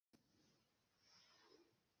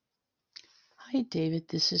Hi, David.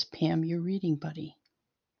 This is Pam, your reading buddy.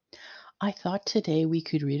 I thought today we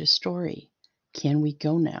could read a story. Can we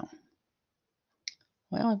go now?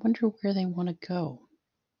 Well, I wonder where they want to go.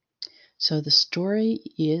 So the story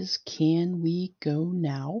is Can We Go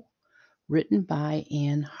Now? Written by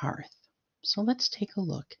Anne Harth. So let's take a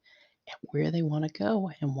look at where they want to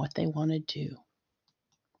go and what they want to do.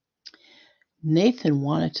 Nathan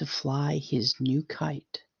wanted to fly his new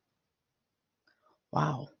kite.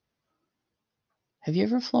 Wow. Have you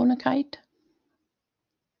ever flown a kite?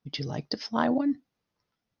 Would you like to fly one?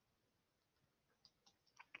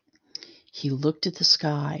 He looked at the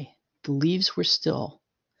sky. The leaves were still.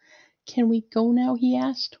 Can we go now? He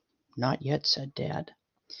asked. Not yet, said Dad.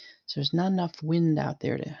 So there's not enough wind out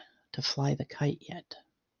there to fly the kite yet.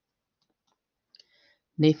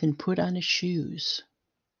 Nathan put on his shoes.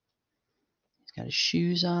 He's got his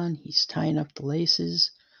shoes on. He's tying up the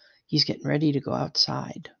laces. He's getting ready to go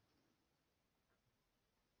outside.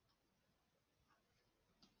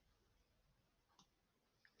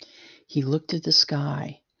 He looked at the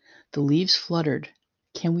sky. The leaves fluttered.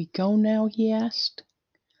 Can we go now? He asked.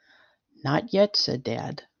 Not yet, said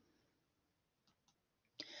Dad.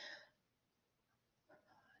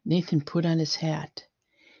 Nathan put on his hat.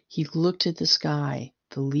 He looked at the sky.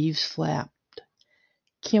 The leaves flapped.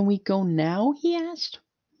 Can we go now? He asked.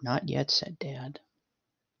 Not yet, said Dad.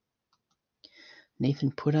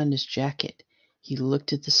 Nathan put on his jacket. He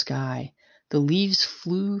looked at the sky. The leaves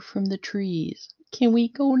flew from the trees. Can we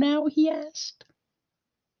go now? He asked.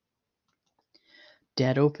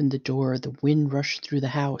 Dad opened the door. The wind rushed through the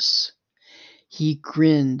house. He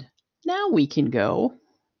grinned. Now we can go.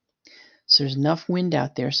 So there's enough wind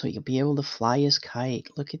out there so he'll be able to fly his kite.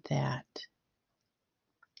 Look at that.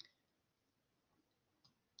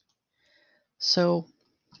 So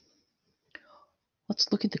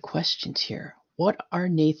let's look at the questions here. What are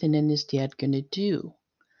Nathan and his dad going to do?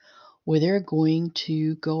 Well, they're going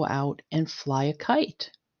to go out and fly a kite.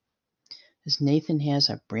 As Nathan has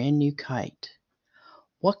a brand new kite.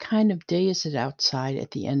 What kind of day is it outside at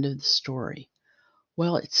the end of the story?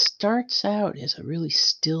 Well, it starts out as a really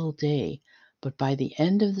still day, but by the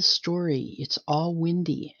end of the story, it's all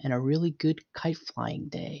windy and a really good kite flying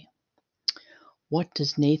day. What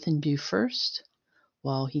does Nathan do first?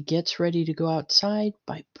 Well, he gets ready to go outside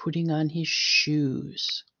by putting on his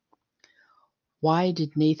shoes. Why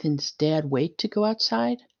did Nathan's dad wait to go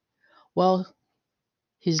outside? Well,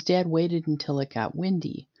 his dad waited until it got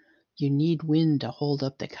windy. You need wind to hold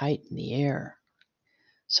up the kite in the air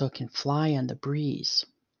so it can fly on the breeze.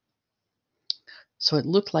 So it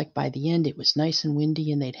looked like by the end it was nice and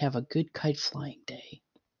windy and they'd have a good kite flying day.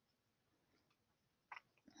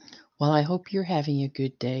 Well, I hope you're having a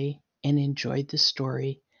good day and enjoyed the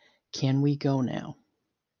story. Can we go now?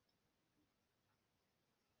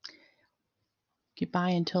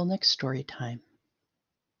 Goodbye until next story time.